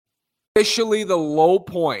Officially the low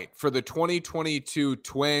point for the 2022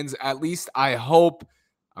 Twins. At least I hope.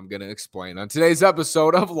 I'm going to explain on today's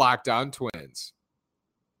episode of Locked On Twins.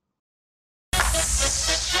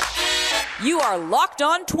 You are Locked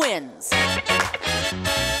On Twins,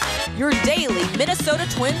 your daily Minnesota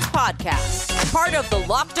Twins podcast, part of the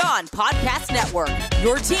Locked On Podcast Network,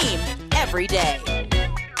 your team every day.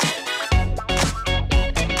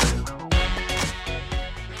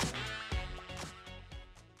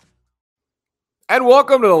 And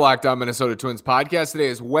welcome to the Locked On Minnesota Twins podcast. Today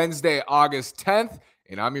is Wednesday, August 10th,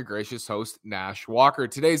 and I'm your gracious host, Nash Walker.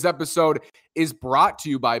 Today's episode is brought to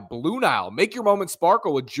you by Blue Nile. Make your moment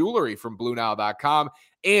sparkle with jewelry from BlueNile.com.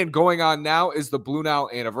 And going on now is the Blue Nile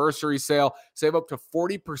anniversary sale. Save up to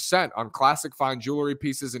 40% on classic fine jewelry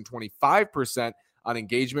pieces and 25% on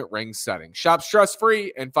engagement ring settings. Shop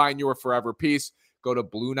stress-free and find your forever piece. Go to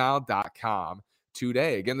BlueNile.com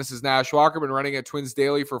today. Again, this is Nash Walker. Been running at Twins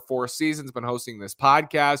Daily for 4 seasons. Been hosting this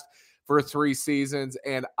podcast for 3 seasons.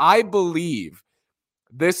 And I believe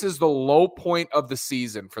this is the low point of the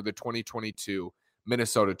season for the 2022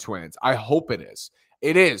 Minnesota Twins. I hope it is.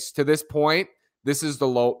 It is. To this point, this is the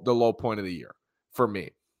low point of the year for me.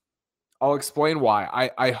 I'll explain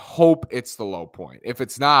why. I hope it's the low point. If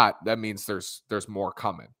it's not, that means there's more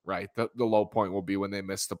coming, right? The low point will be when they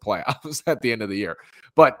miss the playoffs at the end of the year.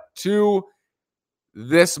 But to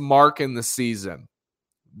this mark in the season,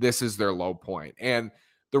 this is their low point. And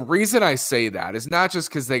the reason I say that is not just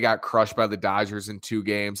because they got crushed by the Dodgers in 2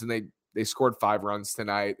 games, and they scored 5 runs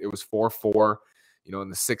tonight. It was 4-4, in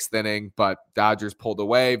the 6th inning, but Dodgers pulled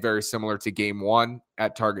away, very similar to game 1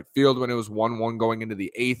 at Target Field when it was 1-1 going into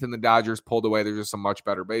the 8th, and the Dodgers pulled away. They're just a much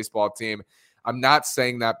better baseball team. I'm not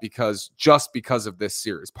saying that because of this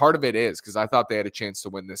series. Part of it is because I thought they had a chance to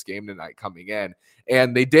win this game tonight coming in,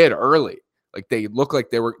 and they did early. Like, they looked like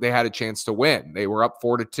they had a chance to win. They were up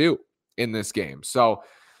 4-2 in this game. So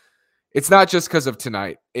it's not just because of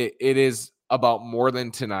tonight. It is about more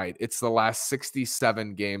than tonight. It's the last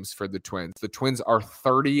 67 games for the Twins. The Twins are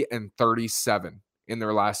 30-37 in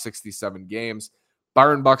their last 67 games.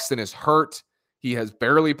 Byron Buxton is hurt. He has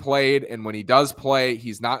barely played, and when he does play,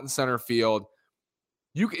 he's not in center field.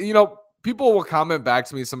 People will comment back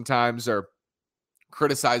to me sometimes or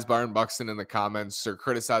criticize Byron Buxton in the comments or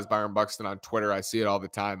criticize Byron Buxton on Twitter. I see it all the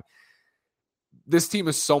time. This team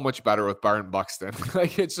is so much better with Byron Buxton.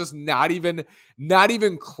 Like, it's just not even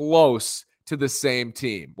close to the same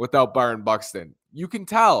team without Byron Buxton. You can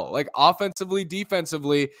tell, like, offensively,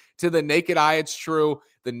 defensively, to the naked eye, it's true.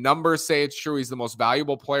 The numbers say it's true. He's the most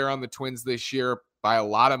valuable player on the Twins this year by a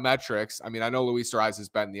lot of metrics. I mean, I know Luis Arraez has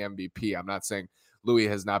been the MVP. I'm not saying Louis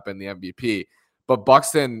has not been the MVP, but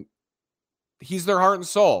Buxton, he's their heart and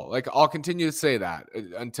soul. Like, I'll continue to say that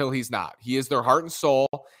until he's not. He is their heart and soul,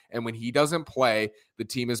 and when he doesn't play, the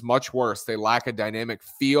team is much worse. They lack a dynamic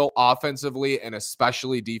feel offensively and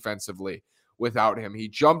especially defensively without him. He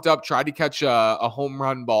jumped up, tried to catch a home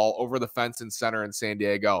run ball over the fence in center in San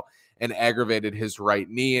Diego and aggravated his right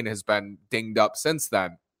knee and has been dinged up since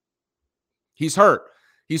then. He's hurt.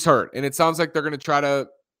 And it sounds like they're going to try to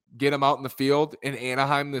get him out in the field in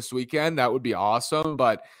Anaheim this weekend. That would be awesome,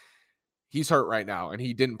 but he's hurt right now, and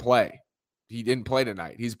he didn't play. He didn't play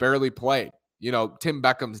tonight. He's barely played. Tim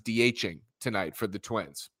Beckham's DHing tonight for the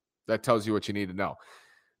Twins. That tells you what you need to know.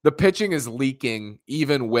 The pitching is leaking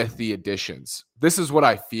even with the additions. This is what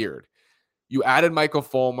I feared. You added Michael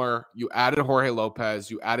Fulmer, you added Jorge Lopez,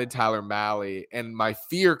 you added Tyler Mahle, and my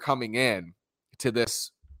fear coming in to this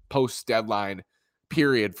post-deadline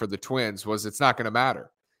period for the Twins was it's not going to matter,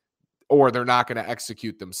 or they're not going to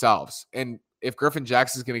execute themselves. And if Griffin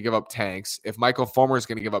Jackson is going to give up tanks, if Michael Fulmer is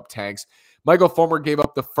going to give up tanks, Michael Fulmer gave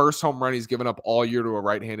up the first home run he's given up all year to a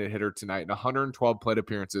right-handed hitter tonight. In 112 plate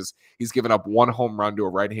appearances, he's given up 1 home run to a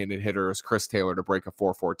right-handed hitter as Chris Taylor to break a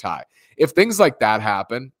 4-4 tie. If things like that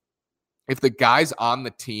happen, if the guys on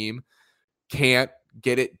the team can't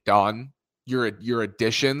get it done, your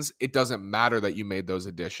additions, it doesn't matter that you made those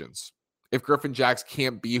additions. If Griffin Jax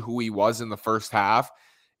can't be who he was in the first half,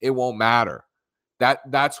 it won't matter.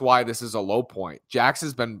 That's why this is a low point. Jax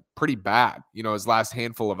has been pretty bad, his last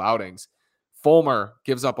handful of outings. Fulmer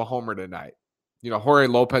gives up a homer tonight. Jorge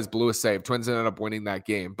Lopez blew a save. Twins ended up winning that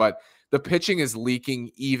game. But the pitching is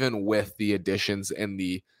leaking even with the additions and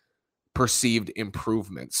the perceived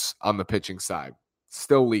improvements on the pitching side.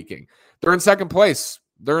 Still leaking. They're in second place.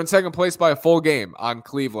 They're in second place by a full game on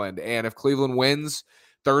Cleveland. And if Cleveland wins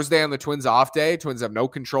Thursday on the Twins off day, Twins have no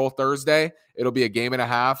control Thursday. It'll be a game and a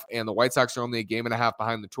half, and the White Sox are only a game and a half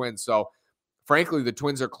behind the Twins. So, frankly, the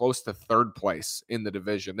Twins are close to third place in the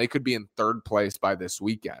division. They could be in third place by this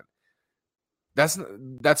weekend.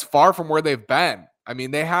 That's far from where they've been. I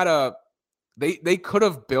mean, they had a They could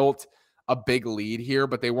have built a big lead here,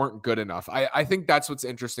 but they weren't good enough. I think that's what's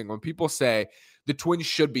interesting. When people say the Twins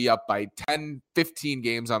should be up by 10, 15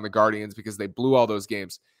 games on the Guardians because they blew all those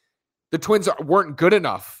games, the Twins weren't good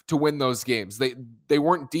enough to win those games. They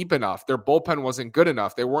weren't deep enough. Their bullpen wasn't good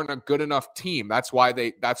enough. They weren't a good enough team. That's why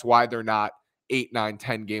they're not 8, 9,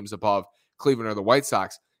 10 games above Cleveland or the White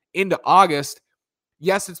Sox. Into August,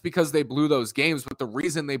 yes, it's because they blew those games, but the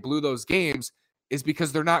reason they blew those games is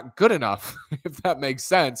because they're not good enough, if that makes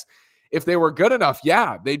sense. If they were good enough,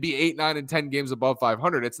 yeah, they'd be 8, 9, and 10 games above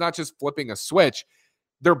 500. It's not just flipping a switch.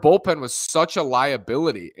 Their bullpen was such a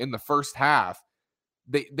liability in the first half.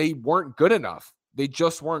 They weren't good enough. They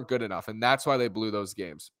just weren't good enough, and that's why they blew those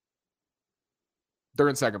games. They're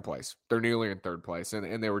in second place. They're nearly in third place,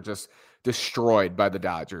 and they were just destroyed by the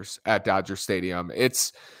Dodgers at Dodger Stadium.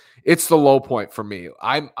 It's the low point for me.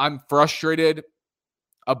 I'm frustrated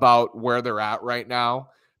about where they're at right now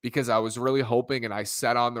because I was really hoping, and I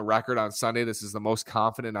said on the record on Sunday, this is the most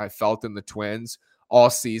confident I felt in the Twins all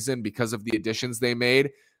season because of the additions they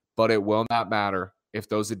made, but it will not matter if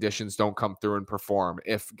those additions don't come through and perform,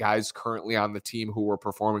 if guys currently on the team who were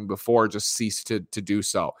performing before just cease to do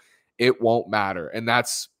so. It won't matter. And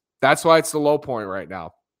that's why it's the low point right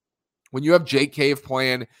now. When you have Jake Cave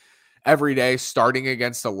playing every day, starting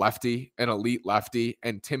against a lefty, an elite lefty,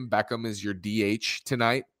 and Tim Beckham is your DH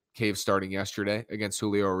tonight, Cave starting yesterday against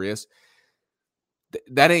Julio Urias,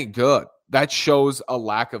 that ain't good. That shows a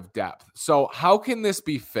lack of depth. So how can this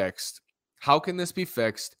be fixed?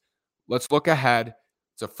 Let's look ahead.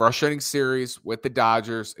 It's a frustrating series with the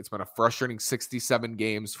Dodgers. It's been a frustrating 67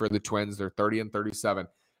 games for the Twins. They're 30-37.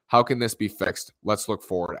 How can this be fixed? Let's look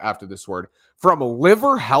forward after this word from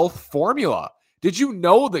Liver Health Formula. Did you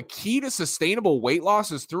know the key to sustainable weight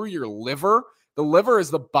loss is through your liver? The liver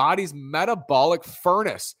is the body's metabolic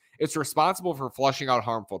furnace. It's responsible for flushing out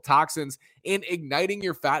harmful toxins and igniting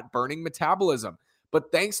your fat-burning metabolism.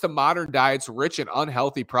 But thanks to modern diets rich in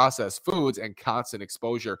unhealthy processed foods and constant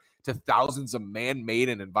exposure to thousands of man-made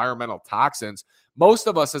and environmental toxins, most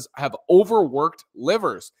of us have overworked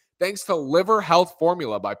livers. Thanks to Liver Health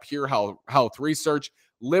Formula by Pure Health Research,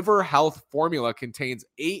 Liver Health Formula contains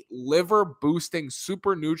 8 liver-boosting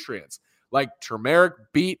super nutrients like turmeric,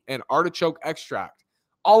 beet, and artichoke extract,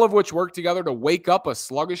 all of which work together to wake up a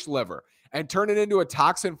sluggish liver and turn it into a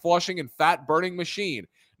toxin-flushing and fat-burning machine.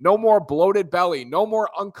 No more bloated belly, no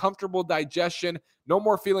more uncomfortable digestion, no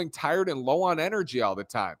more feeling tired and low on energy all the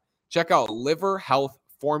time. Check out Liver Health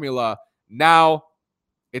Formula now.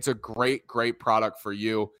 It's a great, great product for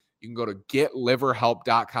you. You can go to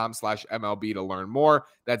getliverhelp.com/MLB to learn more.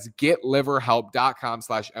 That's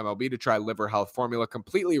getliverhelp.com/MLB to try Liver Health Formula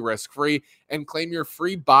completely risk-free and claim your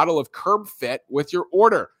free bottle of Curb Fit with your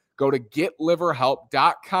order. Go to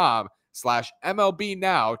getliverhelp.com/MLB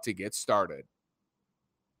now to get started.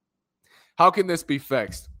 How can this be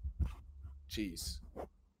fixed? Jeez.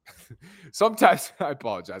 Sometimes, I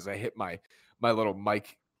apologize, I hit my little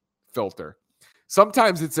mic filter.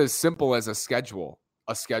 Sometimes it's as simple as a schedule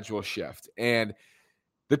shift. And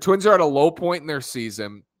the Twins are at a low point in their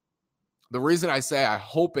season. The reason I say I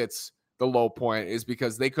hope it's the low point is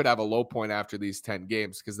because they could have a low point after these 10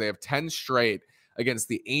 games because they have 10 straight against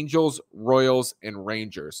the Angels, Royals, and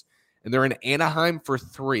Rangers. And they're in Anaheim for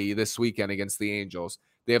 3 this weekend against the Angels.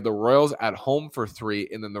 They have the Royals at home for 3,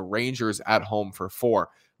 and then the Rangers at home for 4.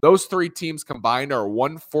 Those 3 teams combined are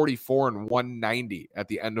 144 and 190 at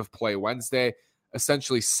the end of play Wednesday,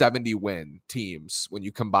 essentially 70-win teams when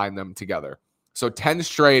you combine them together. So 10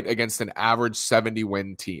 straight against an average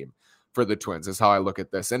 70-win team for the Twins is how I look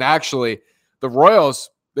at this. And actually, the Royals,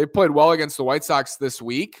 they played well against the White Sox this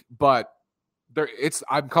week, but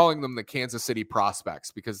I'm calling them the Kansas City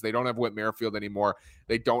Prospects because they don't have Whit Merrifield anymore.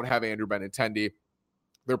 They don't have Andrew Benintendi.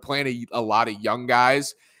 They're playing a lot of young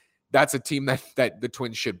guys. That's a team that the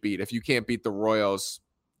Twins should beat. If you can't beat the Royals,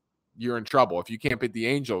 you're in trouble. If you can't beat the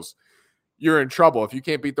Angels, you're in trouble. If you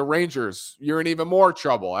can't beat the Rangers, you're in even more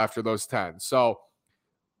trouble after those 10. So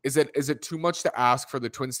is it too much to ask for the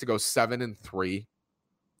Twins to go 7-3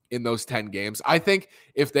 in those 10 games? I think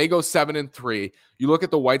if they go 7-3, you look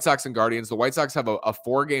at the White Sox and Guardians, the White Sox have a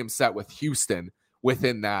 4-game set with Houston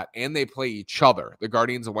within that, and they play each other. The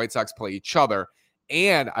Guardians and White Sox play each other.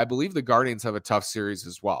 And I believe the Guardians have a tough series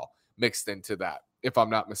as well mixed into that, if I'm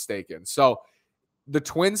not mistaken. So the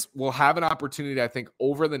Twins will have an opportunity, I think,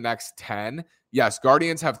 over the next 10. Yes,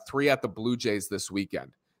 Guardians have 3 at the Blue Jays this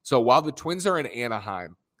weekend. So while the Twins are in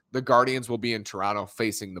Anaheim, the Guardians will be in Toronto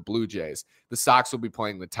facing the Blue Jays. The Sox will be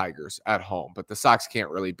playing the Tigers at home, but the Sox can't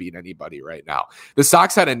really beat anybody right now. The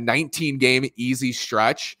Sox had a 19-game easy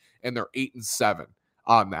stretch, and they're 8-7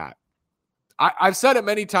 on that. I've said it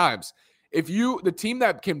many times. The team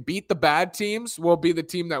that can beat the bad teams will be the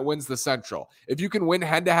team that wins the Central. If you can win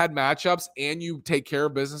head-to-head matchups and you take care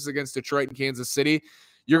of business against Detroit and Kansas City,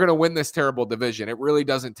 you're going to win this terrible division. It really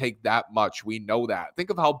doesn't take that much. We know that. Think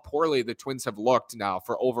of how poorly the Twins have looked now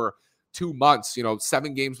for over 2 months,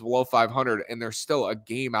 7 games below 500, and they're still a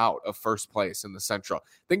game out of first place in the Central.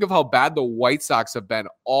 Think of how bad the White Sox have been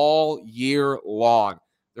all year long.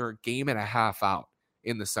 They're a game and a half out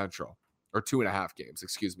in the Central. Or 2.5 games,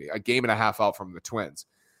 excuse me, a game and a half out from the Twins.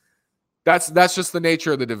 That's just the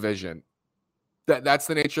nature of the division. That's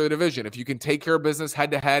the nature of the division. If you can take care of business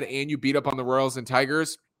head-to-head and you beat up on the Royals and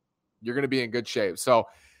Tigers, you're going to be in good shape. So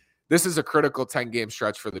this is a critical 10-game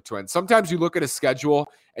stretch for the Twins. Sometimes you look at a schedule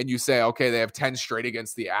and you say, okay, they have 10 straight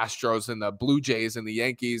against the Astros and the Blue Jays and the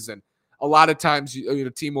Yankees. And a lot of times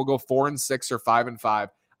the team will go 4-6 or 5-5.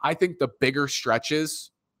 I think the bigger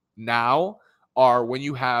stretches now are when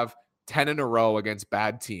you have 10 in a row against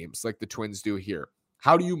bad teams like the Twins do here.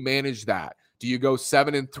 How do you manage that? Do you go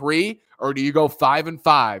 7-3 or do you go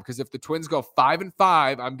 5-5? Because if the Twins go 5-5,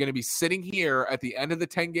 I'm going to be sitting here at the end of the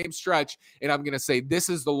 10-game stretch and I'm going to say, this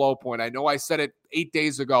is the low point. I know I said it 8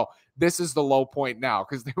 days ago. This is the low point now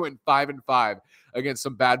because they went 5-5 against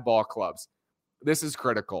some bad ball clubs. This is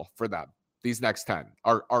critical for them. These next 10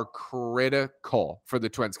 are critical for the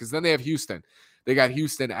Twins because then they have Houston. They got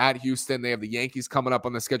Houston at Houston. They have the Yankees coming up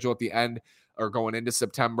on the schedule at the end or going into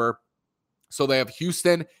September. So they have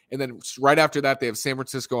Houston, and then right after that, they have San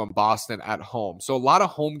Francisco and Boston at home. So a lot of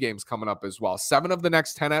home games coming up as well. 7 of the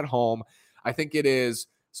next 10 at home. I think it is.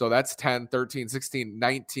 So that's 10, 13, 16,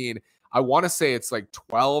 19. I want to say it's like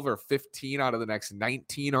 12 or 15 out of the next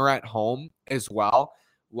 19 are at home as well.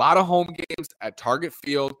 A lot of home games at Target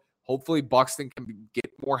Field. Hopefully Buxton can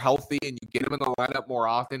get more healthy and you get him in the lineup more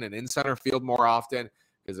often and in center field more often.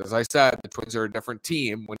 Because as I said, the Twins are a different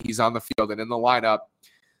team when he's on the field and in the lineup.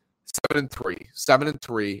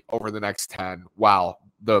 7-3 over the next 10. Wow.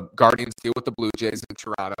 The Guardians deal with the Blue Jays in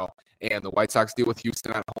Toronto and the White Sox deal with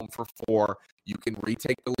Houston at home for 4. You can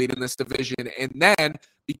retake the lead in this division. And then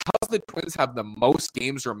because the Twins have the most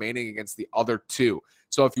games remaining against the other 2.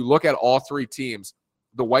 So if you look at all 3 teams,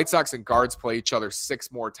 the White Sox and Guards play each other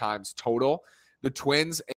 6 more times total. The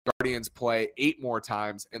Twins and Guardians play 8 more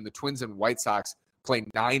times, and the Twins and White Sox play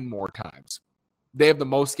 9 more times. They have the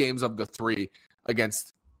most games of the 3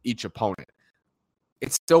 against each opponent.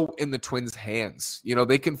 It's still in the Twins' hands.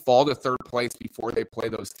 They can fall to 3rd place before they play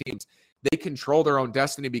those teams. They control their own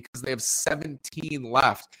destiny because they have 17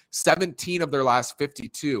 left. 17 of their last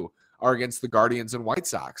 52 are against the Guardians and White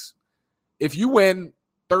Sox. If you win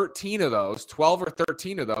 13 of those, 12 or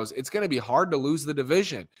 13 of those, it's going to be hard to lose the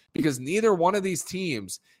division because neither one of these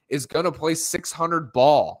teams is going to play 600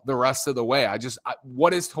 ball the rest of the way.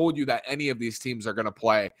 What has told you that any of these teams are going to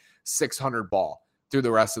play 600 ball through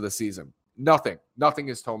the rest of the season? Nothing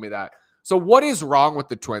has told me that. So what is wrong with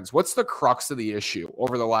the Twins? What's the crux of the issue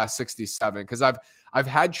over the last 67? Because I've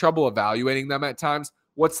had trouble evaluating them at times.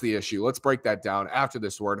 What's the issue? Let's break that down after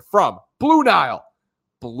this word from Blue Nile.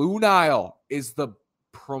 Blue Nile is the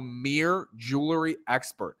premier jewelry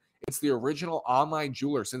expert. It's the original online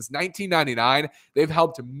jeweler. Since 1999, they've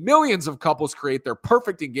helped millions of couples create their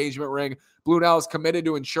perfect engagement ring. Blue Nile is committed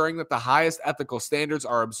to ensuring that the highest ethical standards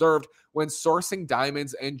are observed when sourcing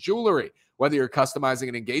diamonds and jewelry. Whether you're customizing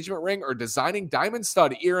an engagement ring or designing diamond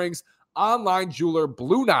stud earrings, online jeweler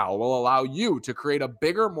Blue Nile will allow you to create a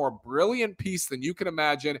bigger, more brilliant piece than you can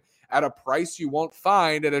imagine at a price you won't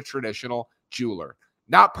find at a traditional jeweler.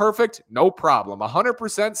 Not perfect? No problem.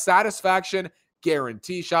 100% satisfaction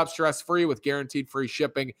guarantee. Shop stress-free with guaranteed free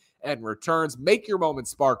shipping and returns. Make your moment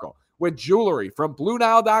sparkle with jewelry from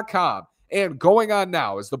BlueNile.com. And going on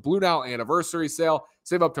now is the Blue Nile anniversary sale.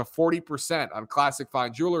 Save up to 40% on classic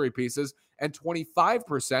fine jewelry pieces and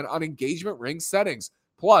 25% on engagement ring settings.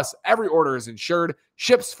 Plus, every order is insured,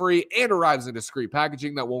 ships free, and arrives in discreet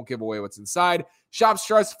packaging that won't give away what's inside. Shop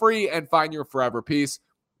stress-free and find your forever piece.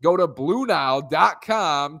 Go to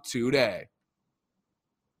BlueNile.com today.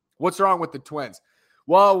 What's wrong with the Twins?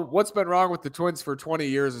 Well, what's been wrong with the Twins for 20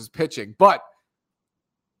 years is pitching. But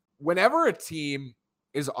whenever a team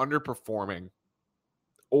is underperforming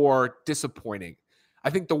or disappointing, I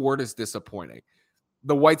think the word is disappointing.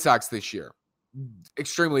 The White Sox this year,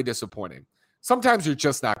 extremely disappointing. Sometimes you're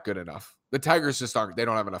just not good enough. The Tigers just aren't. They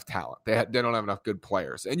don't have enough talent. They don't have enough good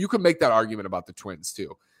players. And you can make that argument about the Twins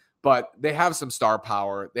too. But they have some star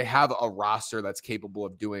power. They have a roster that's capable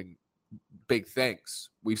of doing big things.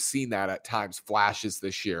 We've seen that at times, flashes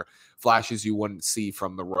this year, flashes you wouldn't see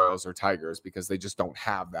from the Royals or Tigers because they just don't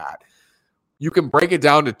have that. You can break it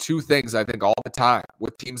down to 2 things, I think, all the time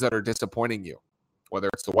with teams that are disappointing you, whether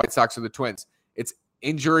it's the White Sox or the Twins. It's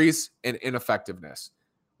injuries and ineffectiveness.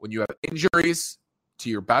 When you have injuries to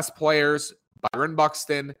your best players, Byron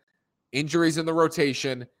Buxton, injuries in the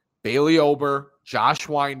rotation, Bailey Ober, Josh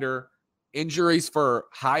Winder, injuries for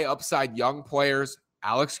high upside young players,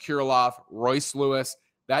 Alex Kirilloff, Royce Lewis,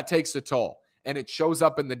 that takes a toll. And it shows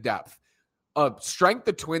up in the depth. A strength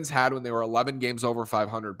the Twins had when they were 11 games over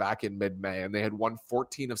 500 back in mid-May, and they had won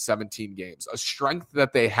 14 of 17 games. A strength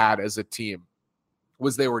that they had as a team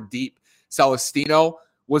was they were deep. Celestino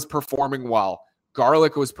was performing well.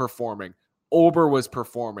 Garlick was performing. Ober was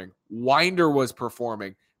performing. Winder was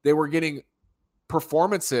performing. They were getting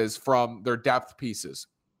performances from their depth pieces.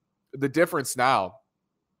 The difference now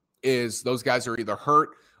is those guys are either hurt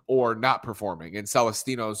or not performing. And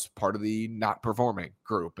Celestino's part of the not performing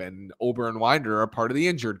group. And Ober and Winder are part of the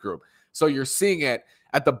injured group. So you're seeing it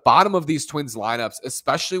at the bottom of these Twins lineups,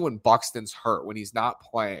 especially when Buxton's hurt, when he's not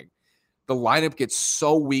playing. The lineup gets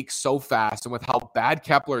so weak so fast. And with how bad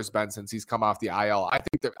Kepler's been since he's come off the IL, I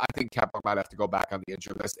think Kepler might have to go back on the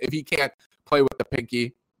injured list. If he can't play with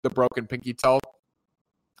the broken pinky toe,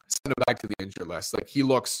 send him back to the injured list. Like, he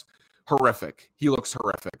looks horrific.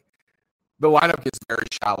 The lineup gets very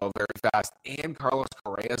shallow, very fast, and Carlos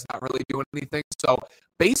Correa is not really doing anything. So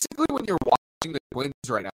basically, when you're watching the Twins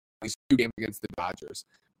right now, these 2 games against the Dodgers,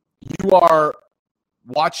 you are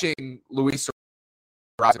watching Luis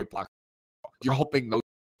Robert Blanco. You're hoping those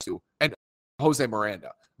 2 and Jose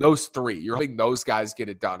Miranda, those 3. You're hoping those guys get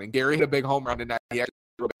it done. And Gary hit a big home run tonight. He actually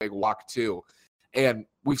threw a big walk too. And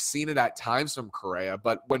we've seen it at times from Correa.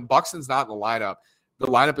 But when Buxton's not in the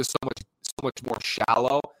lineup is so much more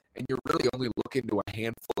shallow. And you're really only looking to a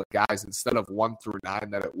handful of guys instead of 1 through 9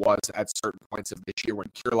 that it was at certain points of this year when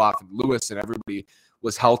Kirilloff and Lewis and everybody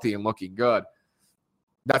was healthy and looking good.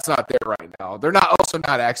 That's not there right now. They're also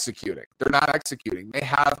not executing. They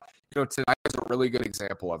have, tonight is a really good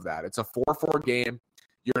example of that. It's a 4-4 game.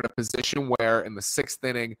 You're in a position where in the 6th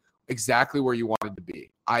inning, exactly where you wanted to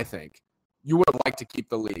be, I think. You would have liked to keep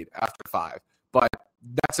the lead after 5, but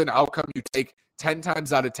that's an outcome you take 10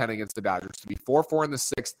 times out of 10 against the Dodgers. To be 4-4 in the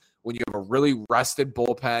 6th when you have a really rested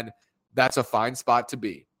bullpen, that's a fine spot to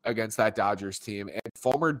be against that Dodgers team. And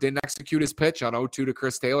Fulmer didn't execute his pitch on 0-2 to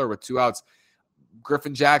Chris Taylor with 2 outs.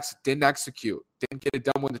 Griffin Jax didn't execute. Didn't get it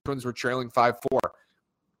done when the Twins were trailing 5-4.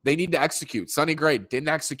 They need to execute. Sonny Gray didn't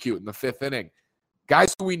execute in the 5th inning.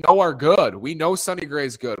 Guys who we know are good. We know Sonny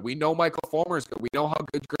Gray's good. We know Michael Fulmer's good. We know how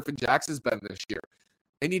good Griffin Jax has been this year.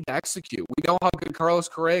 They need to execute. We know how good Carlos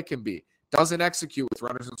Correa can be. Doesn't execute with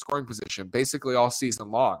runners in scoring position basically all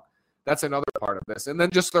season long. That's another part of this. And then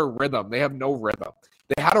just their rhythm. They have no rhythm.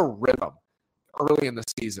 They had a rhythm early in the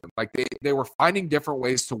season. Like they were finding different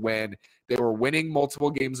ways to win. They were winning multiple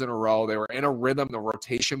games in a row. They were in a rhythm. The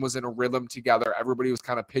rotation was in a rhythm together. Everybody was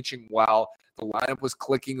kind of pitching well. The lineup was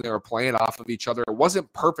clicking. They were playing off of each other. It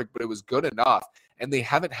wasn't perfect, but it was good enough. And they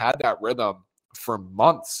haven't had that rhythm for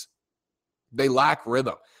months. They lack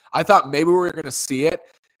rhythm. I thought maybe we were going to see it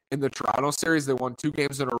in the Toronto series. They won 2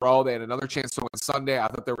 games in a row. They had another chance to win Sunday. I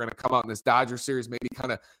thought they were going to come out in this Dodgers series, maybe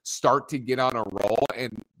kind of start to get on a roll,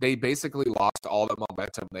 and they basically lost all the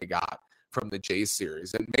momentum they got from the Jays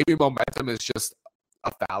series. And maybe momentum is just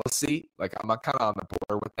a fallacy. Like, I'm kind of on the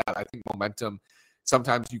border with that. I think momentum,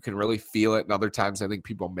 sometimes you can really feel it, and other times I think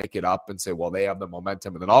people make it up and say, well, they have the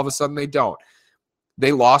momentum, and then all of a sudden they don't.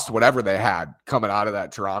 They lost whatever they had coming out of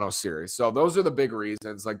that Toronto series. So those are the big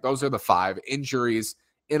reasons. Like, those are the 5: injuries,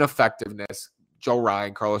 ineffectiveness, Joe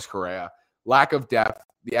Ryan, Carlos Correa, lack of depth,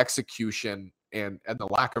 the execution, and the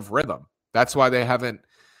lack of rhythm. That's why they haven't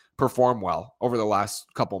performed well over the last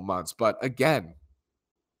couple months. But again,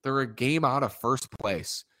 they're a game out of first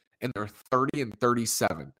place, and they're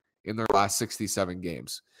 30-37 in their last 67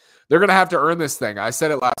 games. They're going to have to earn this thing. I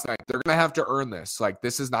said it last night. They're going to have to earn this. Like,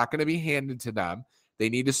 this is not going to be handed to them. They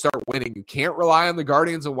need to start winning. You can't rely on the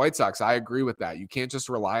Guardians and White Sox. I agree with that. You can't just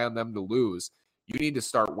rely on them to lose. You need to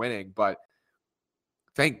start winning, but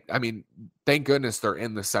thank goodness they're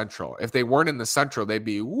in the Central. If they weren't in the Central, they'd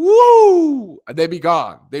be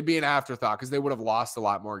gone. They'd be an afterthought because they would have lost a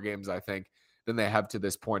lot more games, I think, than they have to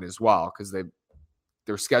this point as well, because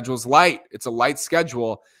their schedule's light. It's a light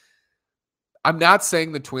schedule. I'm not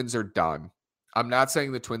saying the Twins are done. I'm not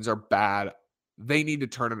saying the Twins are bad. They need to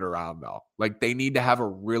turn it around, though. Like, they need to have a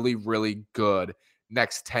really, really good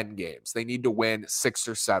next 10 games. They need to win 6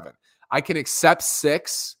 or 7. I can accept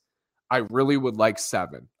 6. I really would like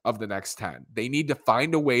 7 of the next 10. They need to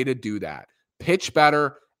find a way to do that. Pitch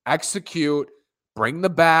better, execute, bring the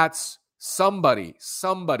bats. Somebody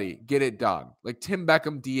get it done. Like Tim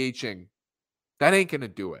Beckham DHing, that ain't going to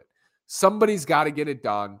do it. Somebody's got to get it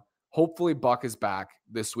done. Hopefully Buck is back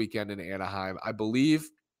this weekend in Anaheim. I believe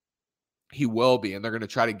he will be, and they're going to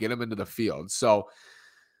try to get him into the field. So,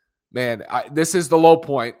 man, this is the low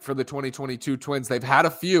point for the 2022 Twins. They've had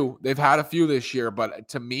a few this year, but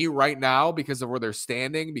to me right now, because of where they're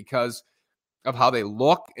standing, because of how they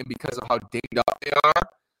look, and because of how dinged up they are,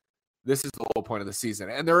 this is the low point of the season.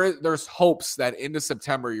 And there's hopes that into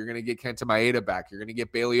September, you're going to get Kenta Maeda back. You're going to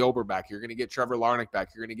get Bailey Ober back. You're going to get Trevor Larnach back.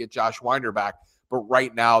 You're going to get Josh Winder back. But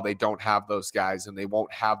right now, they don't have those guys, and they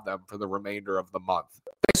won't have them for the remainder of the month.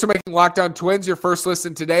 Thanks for making Locked On Twins your first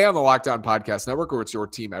listen today on the Locked On Podcast Network, where it's your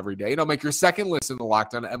team every day. And I'll make your second listen to the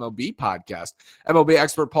Locked On MLB Podcast. MLB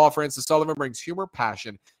expert Paul Francis Sullivan brings humor,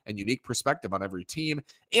 passion, and unique perspective on every team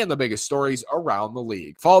and the biggest stories around the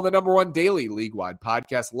league. Follow the #1 daily league-wide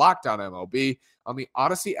podcast, Locked On MLB, on the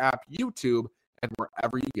Odyssey app, YouTube, and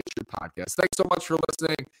wherever you get your podcasts. Thanks so much for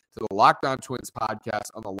listening to the Locked On Twins podcast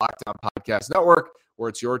on the Locked On Podcast Network, where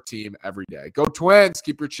it's your team every day. Go Twins.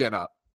 Keep your chin up.